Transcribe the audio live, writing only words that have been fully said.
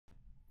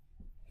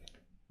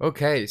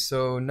Okay,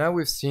 so now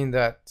we've seen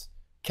that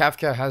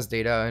Kafka has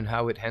data and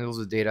how it handles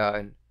the data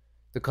and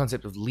the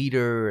concept of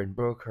leader and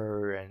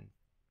broker and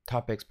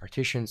topics,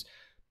 partitions.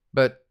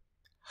 But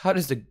how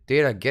does the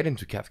data get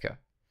into Kafka?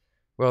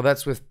 Well,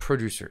 that's with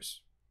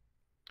producers.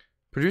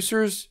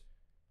 Producers,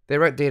 they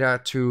write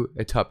data to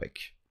a topic,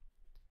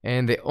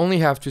 and they only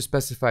have to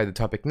specify the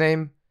topic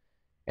name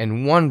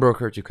and one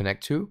broker to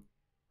connect to,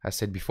 as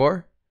said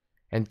before,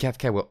 and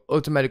Kafka will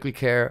automatically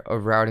care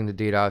of routing the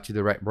data to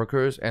the right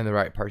brokers and the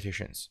right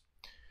partitions.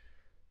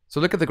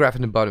 So look at the graph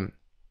in the bottom.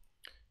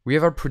 We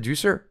have our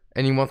producer,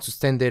 and he wants to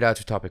send data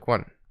to topic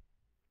 1.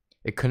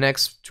 It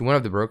connects to one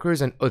of the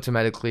brokers, and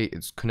automatically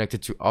it's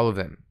connected to all of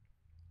them.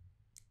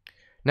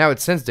 Now it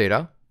sends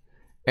data,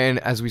 and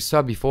as we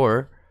saw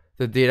before,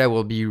 the data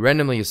will be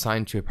randomly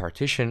assigned to a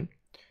partition.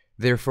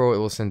 Therefore, it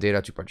will send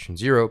data to partition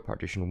 0,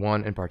 partition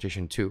 1, and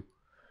partition 2,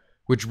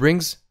 which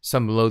brings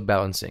some load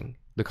balancing.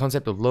 The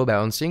concept of load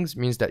balancing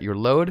means that your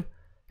load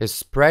is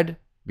spread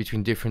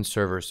between different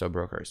servers, so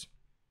brokers.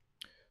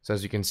 So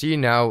as you can see,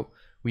 now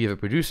we have a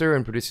producer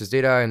and produces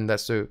data, and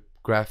that's the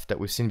graph that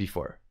we've seen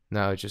before.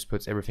 Now it just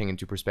puts everything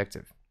into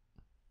perspective.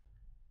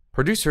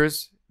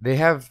 Producers, they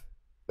have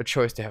a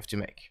choice they have to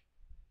make.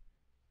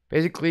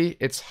 Basically,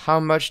 it's how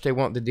much they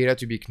want the data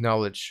to be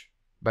acknowledged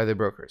by the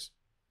brokers.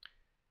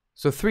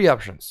 So 3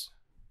 options,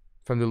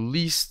 from the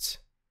least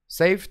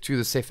safe to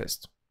the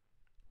safest.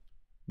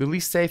 The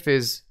least safe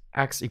is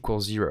x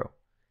equals 0,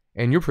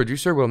 and your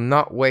producer will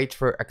not wait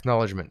for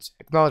acknowledgement.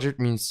 Acknowledgement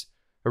means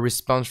a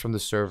response from the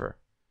server.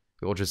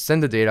 It will just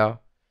send the data,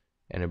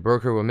 and a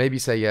broker will maybe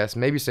say yes,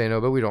 maybe say no,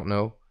 but we don't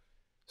know.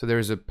 So there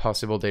is a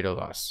possible data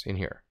loss in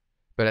here.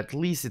 But at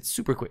least it's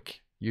super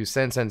quick. You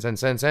send,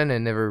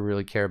 and never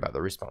really care about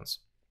the response.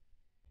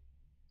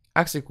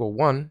 X equal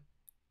 1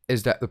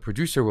 is that the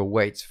producer will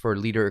wait for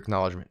leader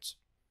acknowledgement.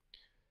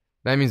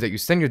 That means that you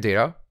send your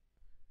data,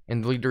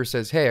 and the leader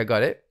says, hey, I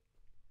got it.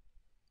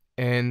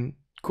 And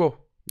cool,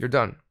 you're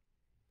done.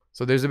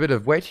 So there's a bit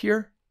of wait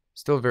here,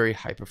 still very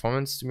high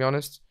performance to be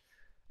honest,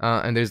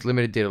 and there's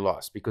limited data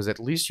loss because at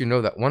least you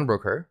know that one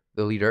broker,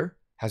 the leader,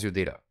 has your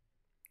data.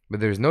 But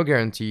there's no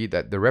guarantee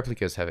that the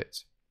replicas have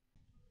it.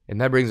 And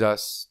that brings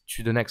us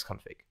to the next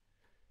config,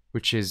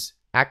 which is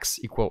x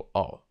equal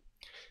all.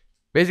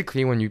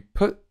 Basically, when you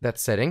put that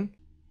setting,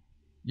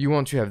 you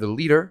want to have the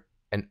leader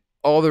and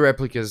all the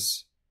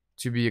replicas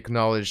to be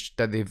acknowledged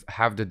that they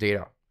have the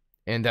data.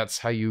 And that's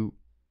how you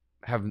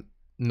have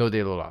no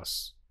data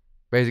loss.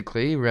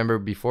 Basically, remember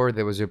before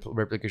there was a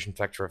replication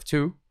factor of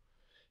 2.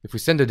 If we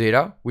send the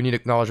data, we need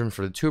acknowledgement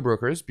for the 2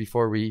 brokers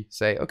before we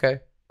say, okay,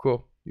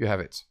 cool, you have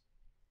it.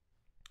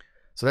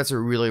 So that's a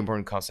really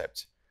important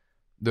concept.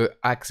 The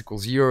x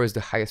equals 0 is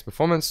the highest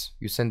performance.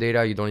 You send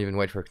data, you don't even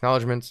wait for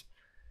acknowledgement.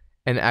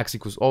 And x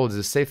equals all is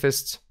the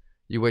safest.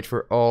 You wait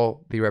for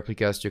all the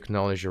replicas to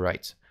acknowledge your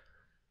right.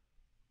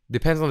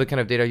 Depends on the kind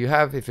of data you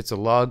have. If it's a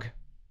log,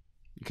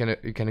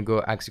 you can go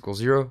x equals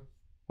 0.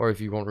 Or if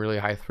you want really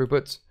high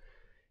throughput.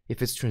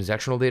 If it's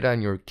transactional data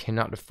and you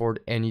cannot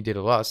afford any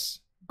data loss,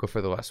 go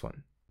for the last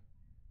one.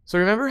 So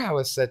remember how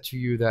I said to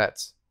you that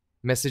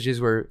messages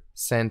were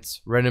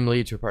sent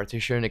randomly to a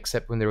partition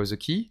except when there was a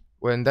key?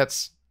 Well,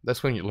 that's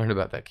when you learn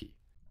about that key.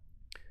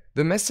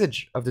 The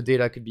message of the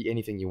data could be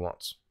anything you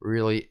want,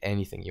 really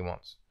anything you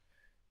want.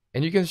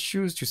 And you can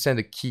choose to send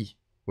a key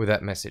with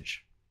that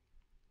message.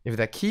 If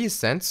that key is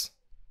sent,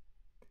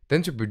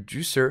 then the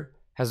producer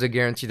has a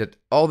guarantee that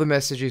all the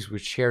messages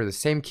which share the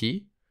same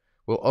key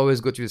will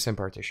always go to the same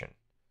partition.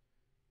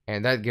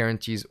 And that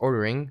guarantees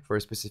ordering for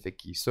a specific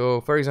key.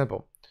 So for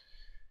example,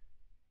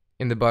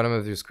 in the bottom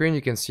of your screen,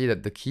 you can see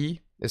that the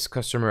key is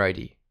customer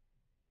ID.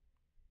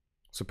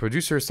 So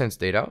producer sends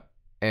data,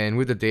 and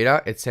with the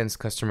data, it sends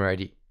customer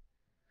ID.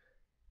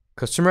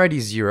 Customer ID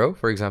 0,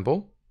 for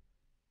example,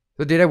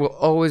 the data will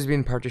always be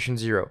in partition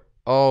 0,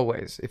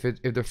 always. If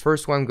the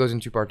first one goes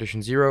into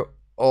partition 0,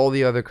 all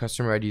the other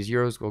customer ID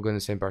 0s will go in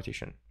the same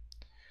partition.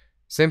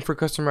 Same for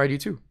customer ID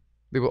 2.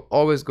 They will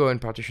always go in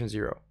partition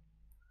 0.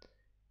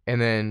 And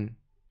then,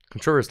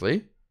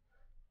 controversially,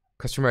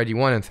 customer ID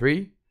 1 and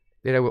 3,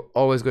 data will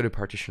always go to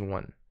partition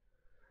 1.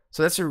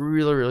 So that's a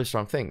really, really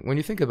strong thing. When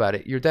you think about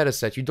it, your data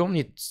set, you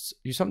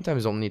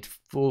sometimes don't need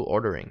full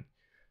ordering.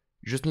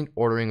 You just need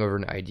ordering over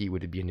an ID.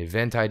 Would it be an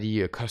event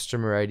ID, a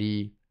customer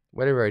ID,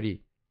 whatever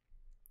ID.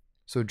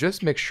 So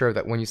just make sure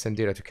that when you send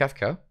data to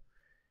Kafka,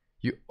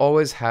 you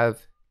always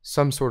have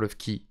some sort of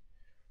key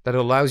that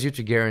allows you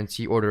to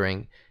guarantee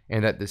ordering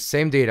and that the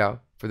same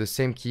data for the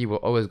same key will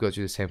always go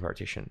to the same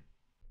partition.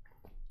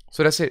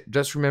 So that's it.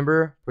 Just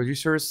remember,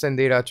 producers send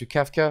data to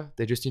Kafka.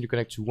 They just need to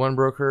connect to one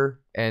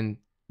broker and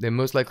they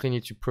most likely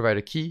need to provide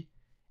a key,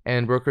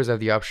 and brokers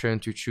have the option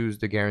to choose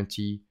the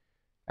guarantee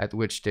at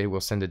which they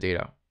will send the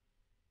data.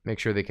 Make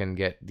sure they can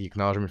get the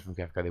acknowledgement from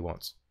Kafka they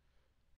want.